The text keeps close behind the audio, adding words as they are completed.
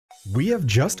We have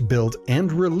just built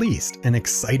and released an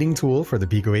exciting tool for the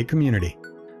PICO-8 community,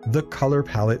 the Color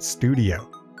Palette Studio.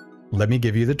 Let me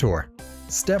give you the tour.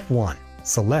 Step 1.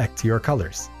 Select your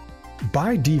colors.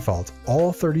 By default,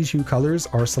 all 32 colors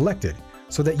are selected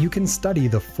so that you can study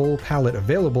the full palette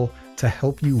available to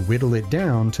help you whittle it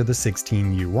down to the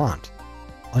 16 you want.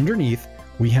 Underneath,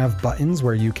 we have buttons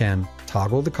where you can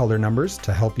toggle the color numbers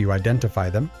to help you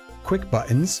identify them, quick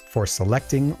buttons for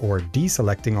selecting or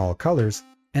deselecting all colors,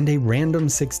 and a random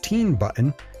 16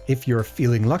 button if you're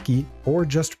feeling lucky or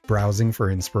just browsing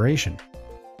for inspiration.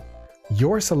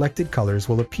 Your selected colors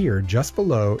will appear just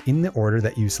below in the order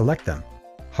that you select them.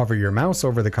 Hover your mouse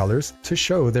over the colors to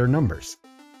show their numbers.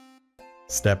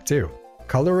 Step 2.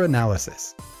 Color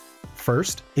Analysis.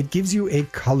 First, it gives you a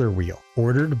color wheel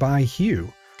ordered by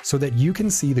hue so that you can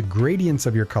see the gradients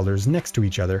of your colors next to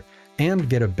each other and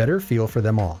get a better feel for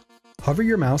them all. Hover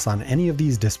your mouse on any of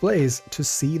these displays to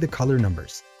see the color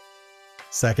numbers.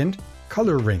 Second,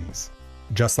 color rings.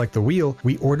 Just like the wheel,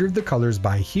 we ordered the colors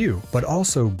by hue, but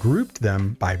also grouped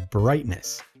them by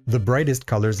brightness. The brightest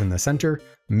colors in the center,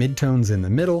 midtones in the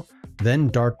middle, then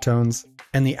dark tones,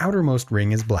 and the outermost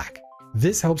ring is black.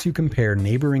 This helps you compare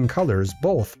neighboring colors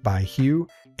both by hue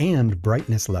and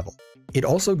brightness level. It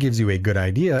also gives you a good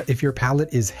idea if your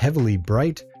palette is heavily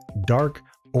bright, dark,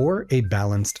 or a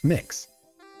balanced mix.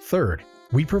 Third,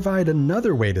 we provide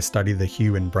another way to study the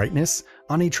hue and brightness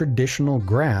on a traditional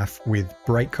graph with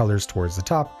bright colors towards the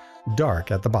top,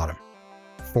 dark at the bottom.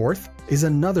 Fourth is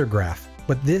another graph,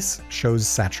 but this shows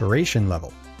saturation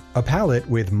level. A palette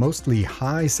with mostly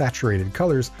high saturated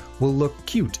colors will look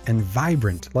cute and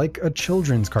vibrant like a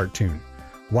children's cartoon,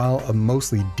 while a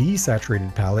mostly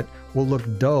desaturated palette will look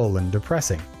dull and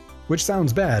depressing, which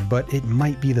sounds bad, but it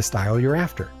might be the style you're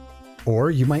after.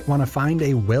 Or you might want to find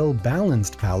a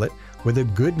well-balanced palette with a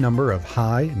good number of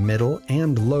high, middle,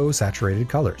 and low saturated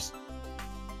colors.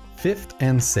 Fifth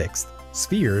and sixth,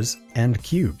 spheres and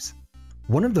cubes.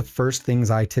 One of the first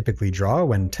things I typically draw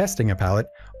when testing a palette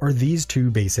are these two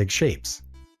basic shapes.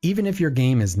 Even if your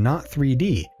game is not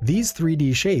 3D, these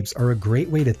 3D shapes are a great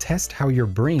way to test how your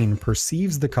brain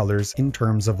perceives the colors in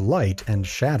terms of light and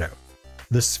shadow.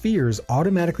 The spheres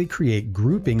automatically create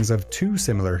groupings of two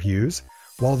similar hues,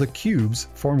 while the cubes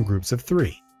form groups of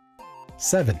 3.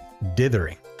 7.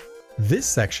 Dithering. This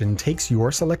section takes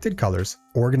your selected colors,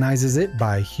 organizes it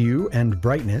by hue and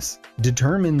brightness,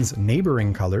 determines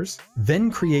neighboring colors,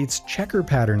 then creates checker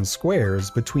pattern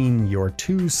squares between your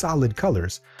two solid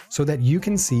colors so that you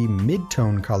can see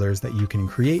mid-tone colors that you can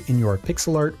create in your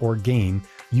pixel art or game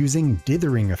using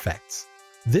dithering effects.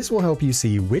 This will help you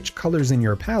see which colors in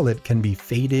your palette can be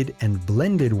faded and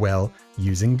blended well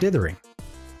using dithering.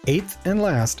 Eighth and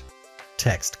last,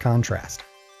 text contrast.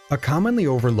 A commonly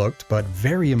overlooked but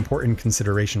very important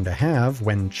consideration to have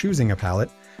when choosing a palette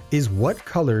is what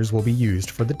colors will be used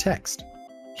for the text.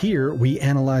 Here we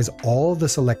analyze all the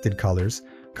selected colors,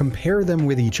 compare them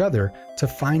with each other to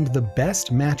find the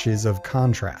best matches of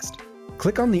contrast.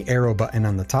 Click on the arrow button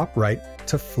on the top right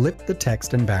to flip the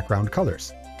text and background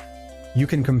colors. You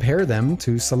can compare them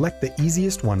to select the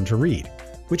easiest one to read,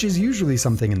 which is usually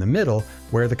something in the middle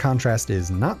where the contrast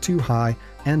is not too high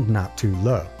and not too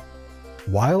low.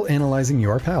 While analyzing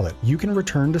your palette, you can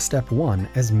return to step 1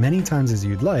 as many times as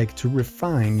you'd like to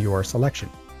refine your selection.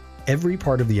 Every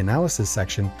part of the analysis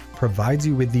section provides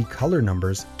you with the color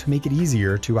numbers to make it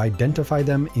easier to identify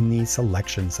them in the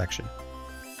selection section.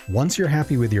 Once you're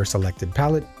happy with your selected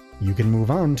palette, you can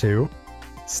move on to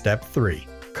Step 3.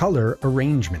 Color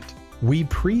Arrangement. We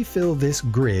pre-fill this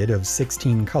grid of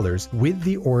 16 colors with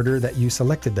the order that you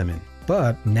selected them in,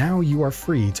 but now you are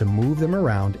free to move them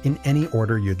around in any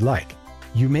order you'd like.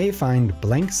 You may find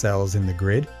blank cells in the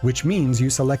grid, which means you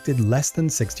selected less than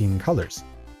 16 colors.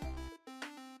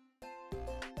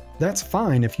 That's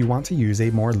fine if you want to use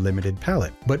a more limited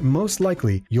palette, but most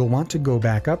likely you'll want to go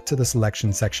back up to the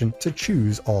selection section to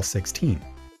choose all 16.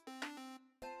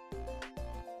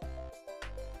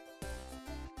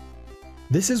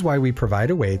 This is why we provide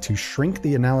a way to shrink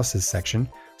the analysis section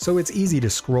so it's easy to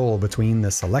scroll between the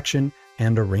selection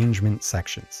and arrangement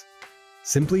sections.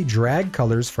 Simply drag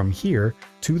colors from here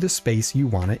to the space you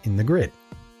want it in the grid.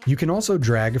 You can also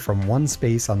drag from one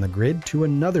space on the grid to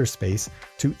another space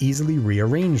to easily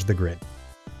rearrange the grid.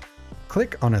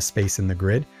 Click on a space in the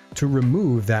grid to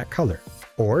remove that color,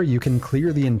 or you can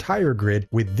clear the entire grid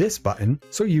with this button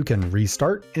so you can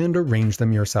restart and arrange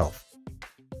them yourself.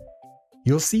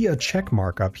 You'll see a check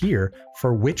mark up here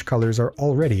for which colors are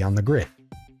already on the grid.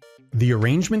 The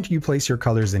arrangement you place your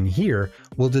colors in here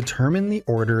will determine the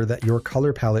order that your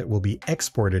color palette will be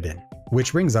exported in,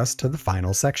 which brings us to the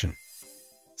final section.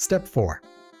 Step 4.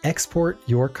 Export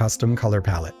your custom color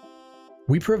palette.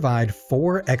 We provide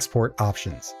 4 export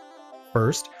options.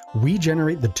 First, we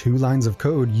generate the 2 lines of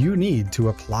code you need to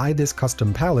apply this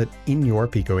custom palette in your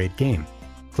PICO-8 game.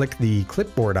 Click the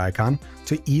clipboard icon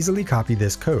to easily copy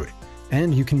this code,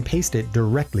 and you can paste it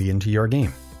directly into your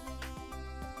game.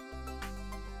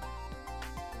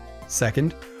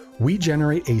 Second, we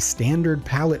generate a standard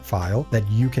palette file that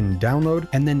you can download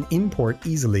and then import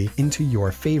easily into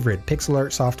your favorite pixel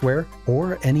art software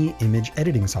or any image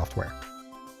editing software.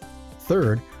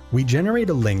 Third, we generate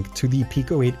a link to the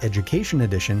PICO-8 Education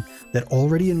Edition that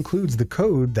already includes the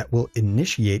code that will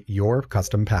initiate your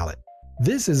custom palette.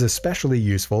 This is especially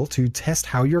useful to test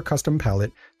how your custom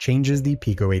palette changes the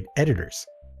PICO-8 editors.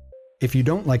 If you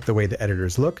don't like the way the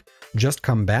editors look, just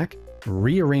come back,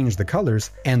 rearrange the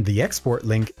colors, and the export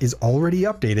link is already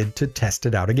updated to test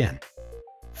it out again.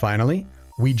 Finally,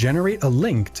 we generate a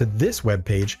link to this web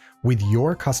page with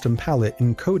your custom palette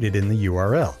encoded in the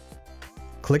URL.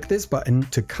 Click this button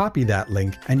to copy that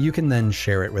link, and you can then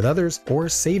share it with others or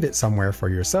save it somewhere for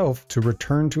yourself to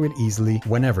return to it easily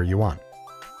whenever you want.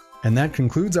 And that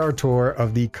concludes our tour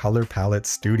of the Color Palette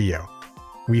Studio.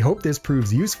 We hope this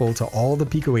proves useful to all the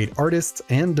PICO-8 artists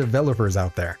and developers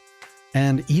out there.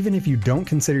 And even if you don't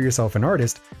consider yourself an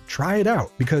artist, try it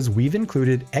out because we've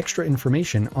included extra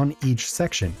information on each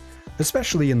section,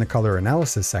 especially in the color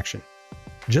analysis section.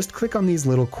 Just click on these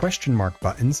little question mark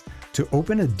buttons to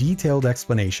open a detailed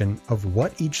explanation of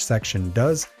what each section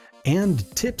does and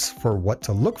tips for what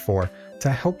to look for to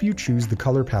help you choose the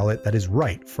color palette that is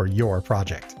right for your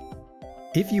project.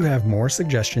 If you have more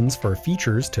suggestions for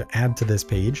features to add to this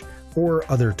page or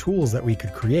other tools that we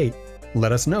could create,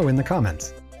 let us know in the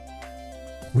comments.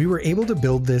 We were able to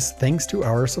build this thanks to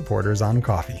our supporters on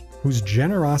Ko-fi, whose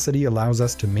generosity allows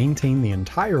us to maintain the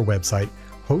entire website,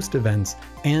 host events,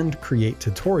 and create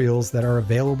tutorials that are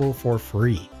available for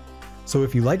free. So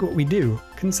if you like what we do,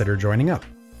 consider joining up.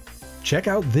 Check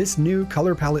out this new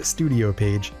Color Palette Studio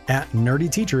page at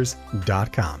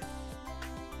nerdyteachers.com.